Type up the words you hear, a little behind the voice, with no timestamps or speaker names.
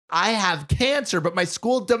I have cancer, but my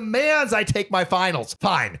school demands I take my finals.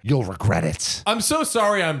 Fine, you'll regret it. I'm so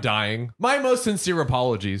sorry I'm dying. My most sincere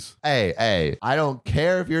apologies. Hey, I don't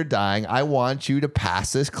care if you're dying. I want you to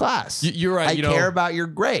pass this class. You're right. I care about your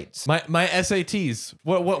grades. My SATs.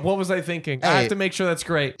 What was I thinking? I have to make sure that's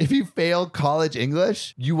great. If you fail college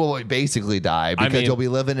English, you will basically die because you'll be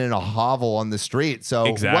living in a hovel on the street.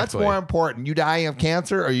 So what's more important? You dying of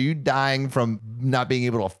cancer or you dying from not being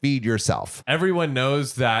able to feed yourself? Everyone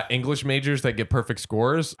knows that English majors that get perfect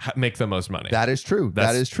scores make the most money. That is true.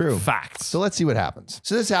 That is true. Facts. So let's see what happens.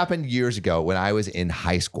 So this happened years ago when I was in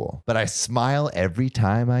high school, but I smile every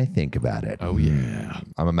time I think about it. Oh, yeah.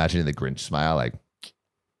 I'm imagining the Grinch smile like,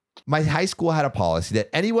 my high school had a policy that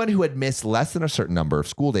anyone who had missed less than a certain number of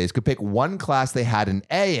school days could pick one class they had an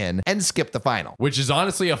A in and skip the final. Which is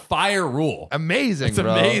honestly a fire rule. Amazing, It's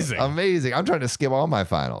bro. amazing. Amazing. I'm trying to skip all my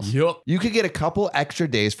finals. Yup. You could get a couple extra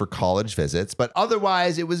days for college visits, but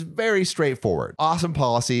otherwise it was very straightforward. Awesome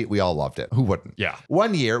policy. We all loved it. Who wouldn't? Yeah.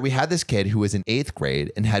 One year, we had this kid who was in 8th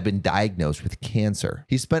grade and had been diagnosed with cancer.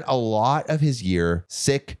 He spent a lot of his year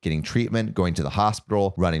sick, getting treatment, going to the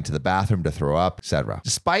hospital, running to the bathroom to throw up, etc.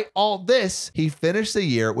 Despite all this, he finished the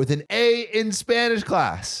year with an A in Spanish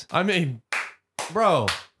class. I mean, bro,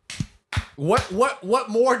 what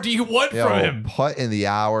more do you want from him? Put in the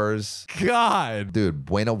hours. God. Dude,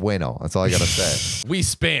 bueno. That's all I gotta say. We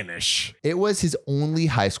Spanish. It was his only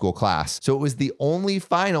high school class, so it was the only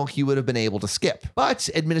final he would have been able to skip. But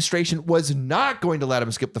administration was not going to let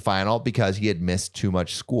him skip the final because he had missed too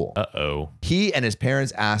much school. Uh-oh. He and his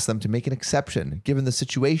parents asked them to make an exception given the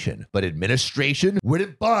situation, but administration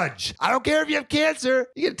wouldn't budge. I don't care if you have cancer,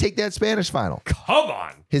 you gotta take that Spanish final. Come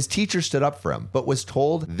on. His teacher stood up for him, but was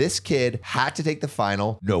told this kid had to take the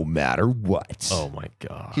final no matter what. Oh my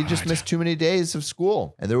God. He just missed too many days of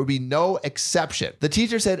school and there would be no exception. The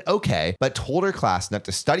teacher said, okay, but told her class not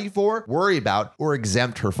to study for, worry about, or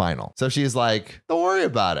exempt her final. So she's like, don't worry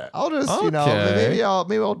about it. I'll just, maybe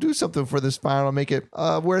I'll do something for this final, make it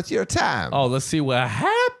worth your time. Oh, let's see what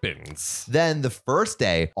happens. Then the first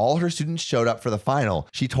day, all her students showed up for the final.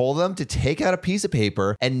 She told them to take out a piece of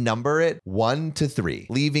paper and number it 1 to 3,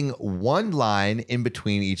 leaving one line in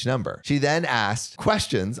between each number. She then asked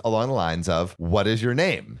questions along the lines of, what is your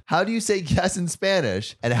name? How do you say yes in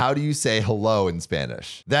Spanish? And how do you say hello in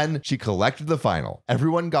Spanish? Then she collected the final.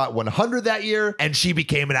 Everyone got 100 that year and she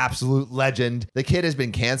became an absolute legend. The kid has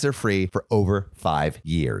been cancer-free for over 5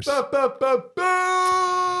 years.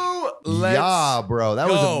 Yeah, bro. That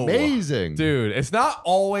was amazing. Dude, it's not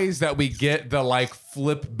always that we get the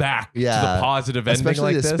flip back to the positive ending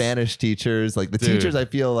especially like the this. Spanish teachers. Like the teachers, I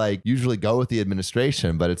feel like usually go with the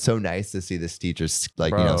administration, but it's so nice to see this teachers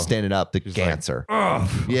standing up to cancer.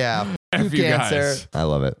 Yeah. F you cancer. guys. I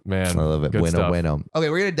love it. Man, I love it. good stuff. Bueno. Okay,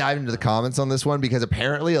 we're going to dive into the comments on this one because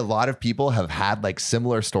apparently a lot of people have had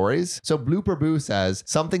similar stories. So Blooper Boo says,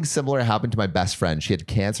 something similar happened to my best friend. She had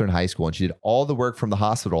cancer in high school and she did all the work from the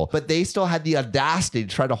hospital, but they still had the audacity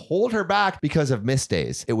to try to hold her back because of missed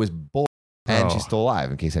days. It was bull. And she's still alive,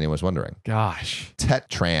 in case anyone was wondering. Gosh.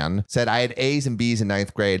 Tetran said, I had A's and B's in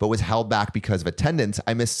 9th grade, but was held back because of attendance.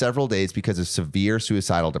 I missed several days because of severe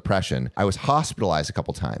suicidal depression. I was hospitalized a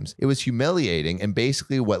couple times. It was humiliating and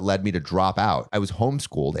basically what led me to drop out. I was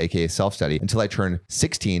homeschooled, aka self-study, until I turned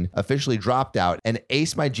 16, officially dropped out, and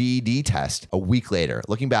aced my GED test a week later.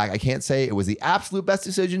 Looking back, I can't say it was the absolute best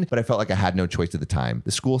decision, but I felt like I had no choice at the time.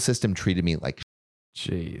 The school system treated me like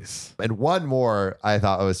Jeez. And one more I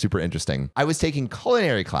thought was super interesting. I was taking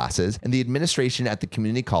culinary classes and the administration at the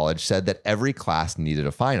community college said that every class needed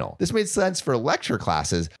a final. This made sense for lecture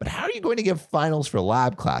classes, but how are you going to give finals for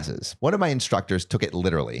lab classes? One of my instructors took it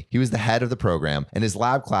literally. He was the head of the program and his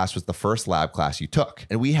lab class was the first lab class you took.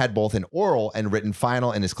 And we had both an oral and written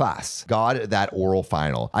final in his class. God, that oral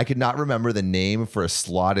final. I could not remember the name for a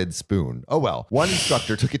slotted spoon. Oh well. One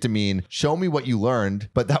instructor took it to mean, show me what you learned,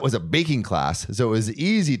 but that was a baking class. So it was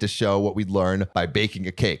easy to show what we'd learn by baking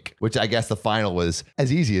a cake, which I guess the final was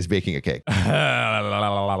as easy as baking a cake.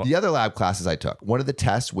 The other lab classes I took, one of the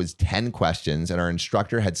tests was 10 questions and our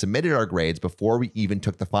instructor had submitted our grades before we even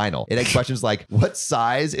took the final. It had questions like, what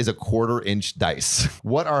size is a 1/4 inch dice?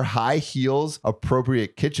 What are high heels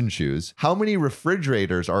appropriate kitchen shoes? How many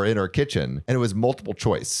refrigerators are in our kitchen? And it was multiple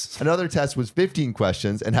choice. Another test was 15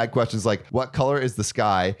 questions and had questions like, what color is the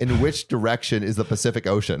sky? In which direction is the Pacific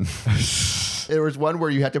Ocean? There was one where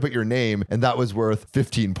you had to put your name and that was worth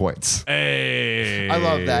 15 points. Hey. Hey. I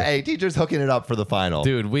love that. Hey, teachers hooking it up for the final.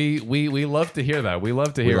 Dude, we love to hear that. We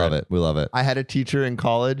love to hear We love it. We love it. I had a teacher in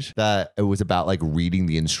college that it was about like reading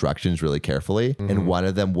the instructions really carefully. And one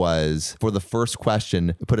of them was for the first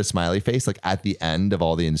question, put a smiley face like at the end of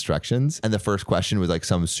all the instructions. And the first question was like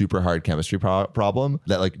some super hard chemistry problem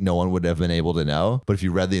that like no one would have been able to know. But if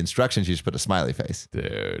you read the instructions, you just put a smiley face.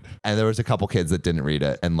 Dude. And there was a couple kids that didn't read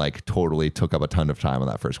it and like totally took up a ton of time on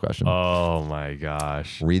that first question. Oh my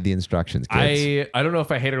gosh. Read the instructions, kids. I don't know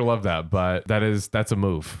if I hate or love that, but that's a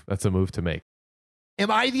move. That's a move to make. Am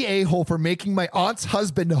I the a-hole for making my aunt's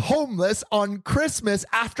husband homeless on Christmas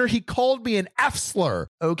after he called me an F-slur?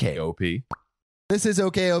 Okay. OP. This is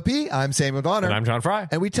OKOP. I'm Samuel Donner. And I'm John Fry.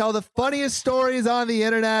 And we tell the funniest stories on the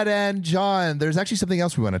internet. And John, there's actually something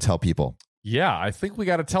else we want to tell people. Yeah, I think we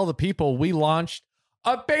got to tell the people we launched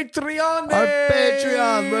a Patreon. Our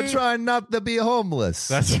Patreon. We're trying not to be homeless.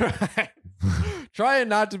 That's right. Trying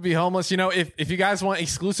not to be homeless. You know, if you guys want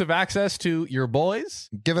exclusive access to your boys,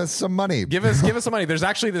 Give us some money. give us some money. There's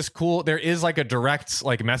actually there is like a direct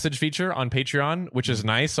like message feature on Patreon, which is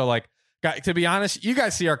nice. So like, to be honest, you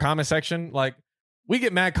guys see our comment section. Like, we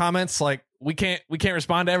get mad comments. Like, we can't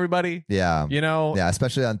respond to everybody. Yeah. You know? Yeah,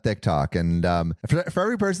 especially on TikTok. And for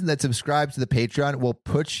every person that subscribes to the Patreon, we'll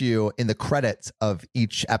put you in the credits of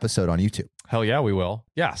each episode on YouTube. Hell yeah, we will.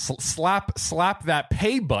 Yeah. Slap that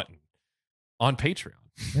pay button on Patreon.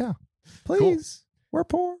 Yeah. Please. We're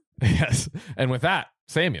poor. Yes. And with that,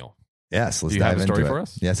 Samuel. Yes, let's Do you dive have a story into for it.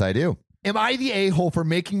 us? Yes, I do. Am I the a-hole for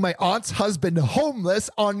making my aunt's husband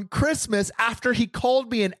homeless on Christmas after he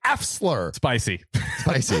called me an F-slur? Spicy.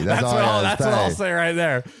 Spicy. That's what I'll say right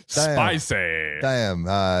there. Damn. Spicy. Damn,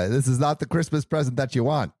 this is not the Christmas present that you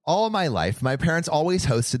want. All my life, my parents always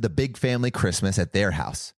hosted the big family Christmas at their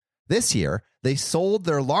house. This year, they sold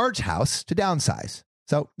their large house to downsize.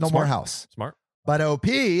 So no Smart. more house. Smart. But OP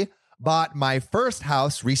bought my first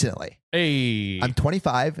house recently. Hey. I'm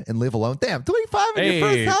 25 and live alone. Damn, 25 in your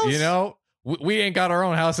first house? You know, we ain't got our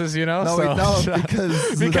own houses, you know? No, so, we don't,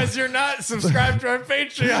 because because you're not subscribed to our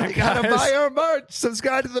Patreon, you gotta guys. buy our merch.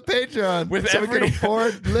 Subscribe to the Patreon With so we every- can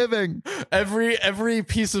afford living. Every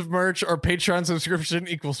piece of merch or Patreon subscription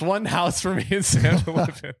equals one house for me and Sam to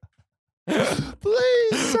live in.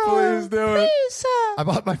 Please, sir. Please do it. Please, sir. I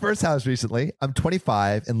bought my first house recently. I'm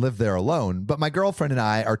 25 and live there alone, but my girlfriend and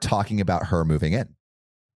I are talking about her moving in.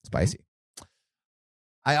 Spicy.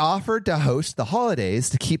 I offered to host the holidays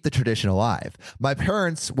to keep the tradition alive. My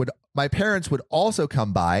parents would also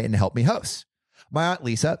come by and help me host. My Aunt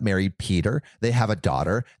Lisa married Peter. They have a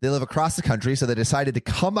daughter. They live across the country, so they decided to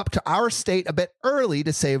come up to our state a bit early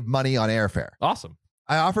to save money on airfare. Awesome.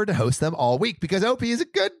 I offered to host them all week because Opie is a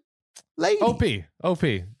good lady. OP.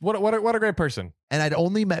 What a great person. And I'd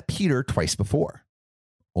only met Peter twice before.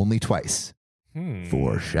 Only twice.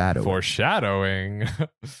 Foreshadowing.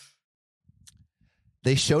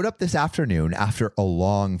 They showed up this afternoon after a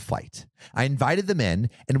long flight. I invited them in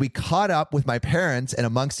and we caught up with my parents and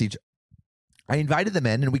amongst each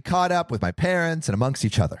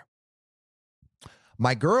other.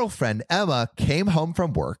 My girlfriend, Emma, came home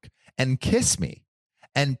from work and kissed me.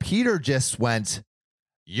 And Peter just went,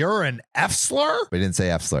 "You're an F-slur?" But he didn't say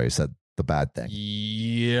F-slur. He said the bad thing.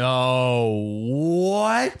 Yo,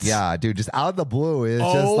 what? Yeah, dude, just out of the blue. It's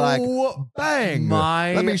just like, bang.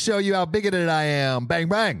 Let me show you how bigoted I am. Bang,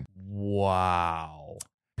 bang. Wow.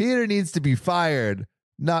 Peter needs to be fired.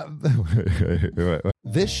 Not.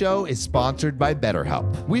 This show is sponsored by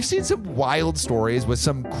BetterHelp. We've seen some wild stories with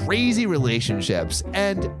some crazy relationships,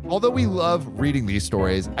 and although we love reading these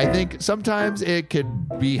stories, I think sometimes it could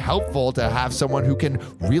be helpful to have someone who can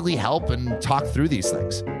really help and talk through these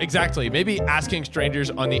things. Exactly. Maybe asking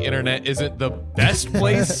strangers on the internet isn't the best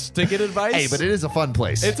place to get advice. Hey, but it is a fun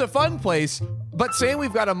place. It's a fun place, but saying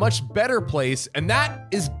we've got a much better place, and that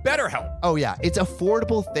is BetterHelp. Oh yeah, it's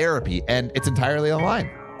affordable therapy, and it's entirely online.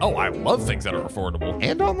 Oh, I love things that are affordable.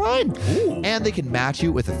 And online. Ooh. And they can match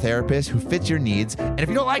you with a therapist who fits your needs. And if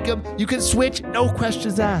you don't like them, you can switch, no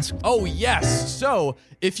questions asked. Oh, yes. So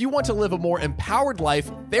if you want to live a more empowered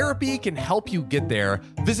life, therapy can help you get there.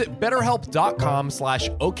 Visit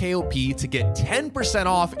betterhelp.com/OKOP to get 10%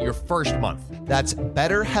 off your first month. That's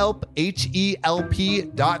BetterHelp,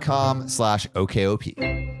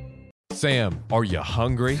 HELP.com/OKOP. Sam, are you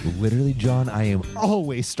hungry? Literally, John, I am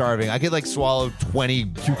always starving. I could like swallow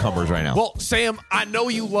 20 cucumbers right now. Well, Sam, I know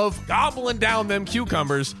you love gobbling down them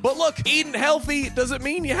cucumbers, but look, eating healthy doesn't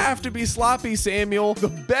mean you have to be sloppy, Samuel. The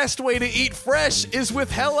best way to eat fresh is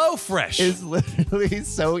with HelloFresh. It's literally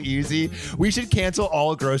so easy. We should cancel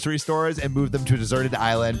all grocery stores and move them to a deserted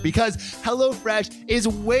island because HelloFresh is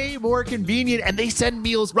way more convenient and they send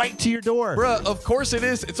meals right to your door. Bruh, of course it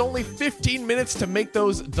is. It's only 15 minutes to make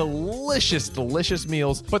those delicious, delicious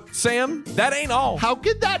meals. But Sam, that ain't all. How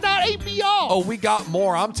could that not be all? Oh, we got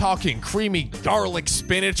more. I'm talking creamy garlic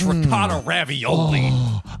spinach ricotta ravioli.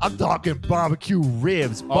 I'm talking barbecue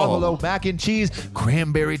ribs, buffalo mac and cheese,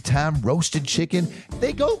 cranberry thyme roasted chicken.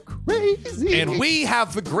 They go crazy. And we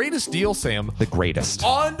have the greatest deal, Sam, the greatest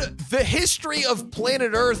on the history of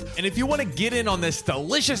planet Earth. And if you want to get in on this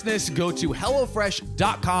deliciousness, go to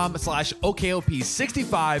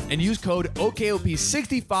HelloFresh.com/OKOP65 and use code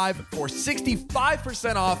OKOP65 for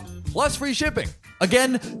 65% off plus free shipping.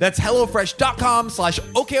 Again, that's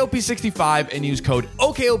HelloFresh.com/OKOP65 and use code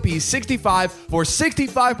OKOP65 for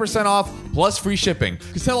 65% off plus free shipping.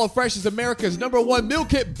 Because HelloFresh is America's #1 meal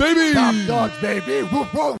kit, baby! Top dogs, baby.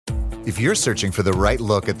 Woof, woof. If you're searching for the right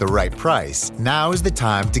look at the right price, now is the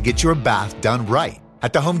time to get your bath done right.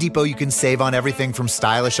 At the Home Depot, you can save on everything from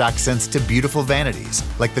stylish accents to beautiful vanities,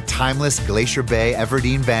 like the timeless Glacier Bay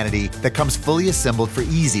Everdeen vanity that comes fully assembled for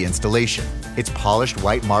easy installation. Its polished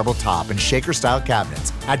white marble top and shaker-style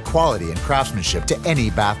cabinets add quality and craftsmanship to any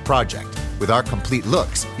bath project. With our complete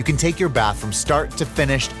looks, you can take your bath from start to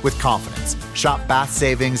finished with confidence. Shop bath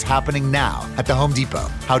savings happening now at the Home Depot.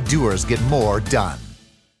 How doers get more done.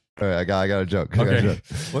 All right, I got a joke. Okay,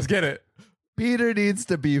 let's get it. Peter needs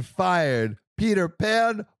to be fired. Peter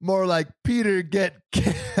Pan, more like Peter get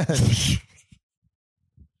canned.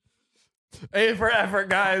 A for effort,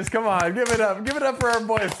 guys. Come on, give it up. Give it up for our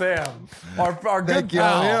boy Sam, our good Thank you.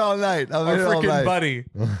 pal, I'm here all night. our freaking buddy.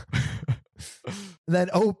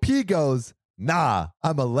 Then OP goes, nah,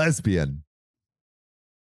 I'm a lesbian.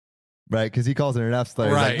 Right? Because he calls her an F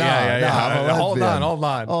slave. Right, Like, yeah. I'm a Hold lesbian.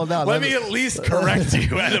 on. Hold on. Let me at least correct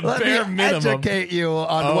you at a Let bare me minimum. educate you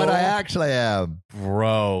on what I actually am.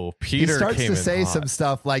 Bro, Peter He starts came to in say hot. some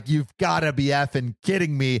stuff like, you've got to be effing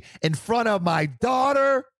kidding me in front of my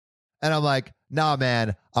daughter. And I'm like, nah,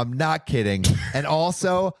 man, I'm not kidding. And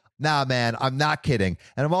also, nah, man, I'm not kidding.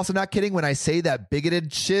 And I'm also not kidding when I say that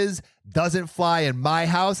bigoted shiz doesn't fly in my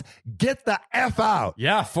house. Get the F out.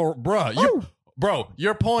 Yeah,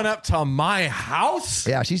 you're pulling up to my house?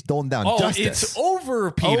 Yeah, she's doling down Oh, justice. it's over,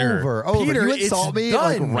 Peter. Over. Peter, You insult it's me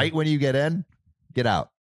done. like right when you get in, get out.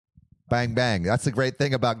 Bang, bang. That's the great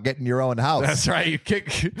thing about getting your own house. That's right. You kick.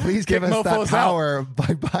 Please kick give us that mofos out. power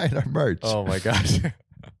by buying our merch. Oh my gosh.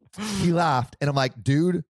 He laughed, and I'm like,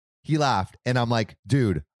 dude. He laughed, and I'm like,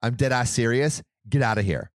 dude, I'm dead ass serious. Get out of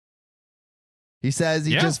here. He says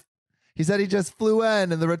he said he just flew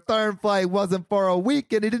in, and the return flight wasn't for a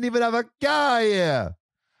week, and he didn't even have a guy here.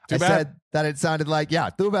 Too I bad. said that it sounded like, yeah,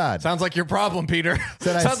 too bad. Sounds like your problem, Peter.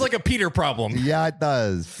 Said Sounds like a Peter problem. Yeah, it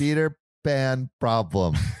does. Peter Pan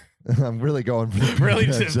problem. I'm really going for the Really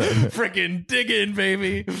Pan just joke. freaking dig in,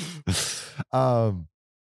 baby.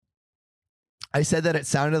 I said that it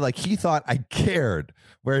sounded like he thought I cared.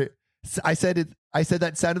 I said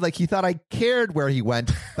that sounded like he thought I cared where he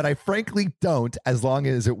went, but I frankly don't, as long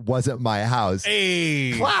as it wasn't my house.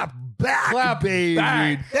 Hey. Clap back, Clap baby.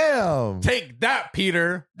 back. Damn. Take that,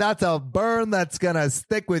 Peter. That's a burn that's gonna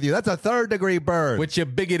stick with you. That's a 3rd-degree burn. With your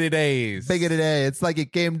bigoted A's. Bigoted A. It's like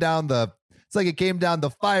it came down the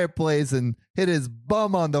fireplace and hit his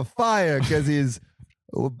bum on the fire because he's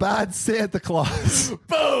a bad Santa Claus.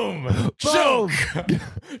 Boom. Joke.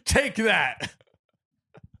 Take that.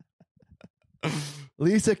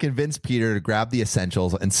 Lisa convinced Peter to grab the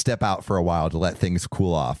essentials and step out for a while to let things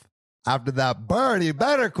cool off. After that burn, he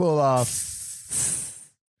better cool off.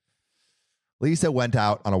 Lisa went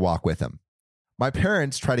out on a walk with him. My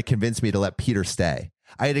parents tried to convince me to let Peter stay.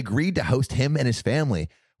 I had agreed to host him and his family.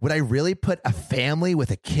 Would I really put a family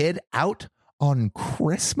with a kid out on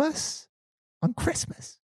Christmas? On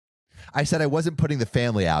Christmas. I said I wasn't putting the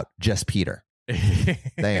family out, just Peter.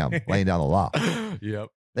 Damn, laying down the law. Yep.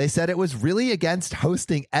 They said it was really against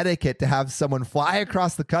hosting etiquette to have someone fly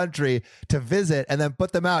across the country to visit and then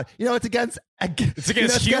put them out. You know, it's against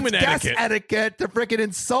human guest etiquette. etiquette to freaking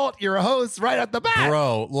insult your host right at the bat.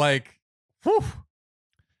 Bro, like, whew.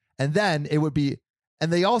 And then it would be,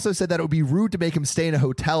 and they also said that it would be rude to make him stay in a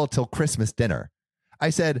hotel till Christmas dinner.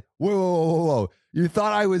 I said, whoa. You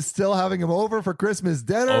thought I was still having him over for Christmas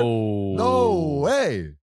dinner? Oh. No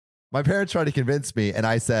way. My parents tried to convince me, and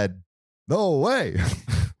I said, no way.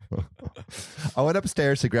 I went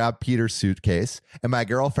upstairs to grab Peter's suitcase, and my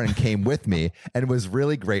girlfriend came with me and was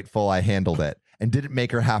really grateful I handled it and didn't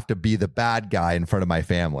make her have to be the bad guy in front of my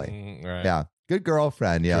family. Right. Yeah. Good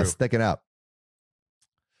girlfriend. Yeah. True. Sticking up.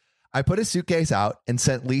 I put his suitcase out and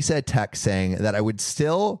sent Lisa a text saying that I would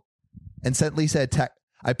still, and sent Lisa a text.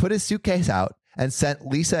 I put his suitcase out and sent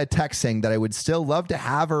Lisa a text saying that I would still love to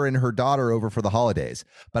have her and her daughter over for the holidays,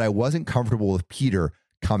 but I wasn't comfortable with Peter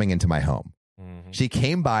coming into my home. She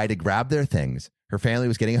came by to grab their things. Her family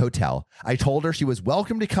was getting a hotel. I told her she was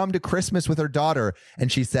welcome to come to Christmas with her daughter,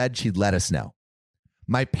 and she said she'd let us know.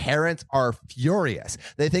 My parents are furious.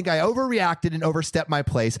 They think I overreacted and overstepped my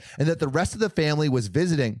place, and that the rest of the family was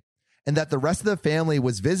visiting,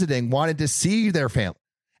 wanted to see their family,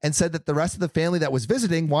 and said that the rest of the family that was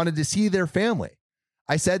visiting wanted to see their family.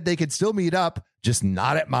 I said they could still meet up, just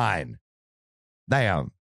not at mine.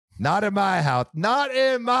 Damn. Not in my house. Not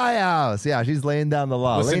in my house. Yeah, she's laying down the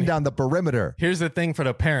law, Listen, laying down the perimeter. Here's the thing for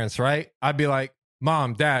the parents, right? I'd be like,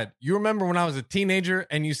 Mom, Dad, you remember when I was a teenager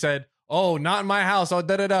and you said, oh, not in my house. Oh,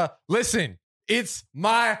 da-da-da. Listen, it's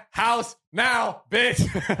my house now,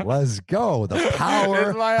 bitch. Let's go. The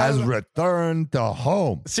power has returned to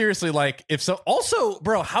home. Seriously, like, if so. Also,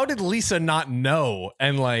 bro, how did Lisa not know?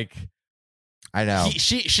 And like, I know.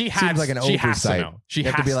 She had Seems like an she has to oversight. know. She You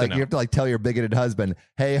have has to be like, know. you have to like tell your bigoted husband,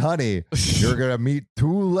 hey, honey, you're going to meet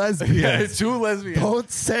two lesbians. Yeah, two lesbians. Don't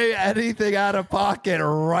say anything out of pocket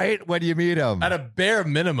right when you meet them. At a bare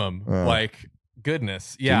minimum, like,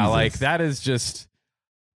 goodness. Yeah, Jesus. like, that is just,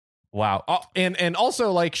 wow. Oh, and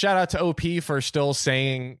also, like, shout out to OP for still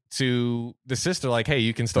saying to the sister, like, hey,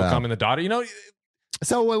 you can still come in the daughter. You know,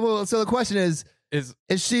 So the question is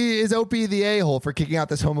OP the a-hole for kicking out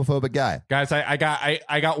this homophobic guy? guys,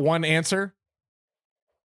 I got one answer.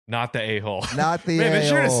 Not the a-hole. Not the Man, a-hole. this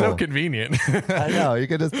shirt is so convenient. I know. You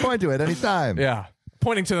can just point to it anytime. Yeah.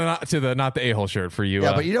 Pointing to the not the a-hole shirt for you.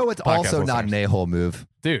 Yeah, but you know what's podcast also not an listeners. a-hole move?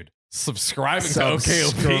 Dude, subscribing to OKOP.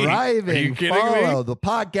 Subscribing. Are you kidding Follow me? the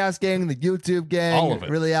podcast gang, the YouTube gang. All of it.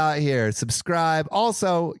 Really out here. Subscribe.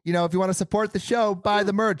 Also, you know, if you want to support the show, buy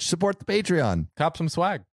the merch, support the Patreon. Cop some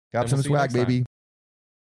swag. Got And some we'll see you swag, next time. baby.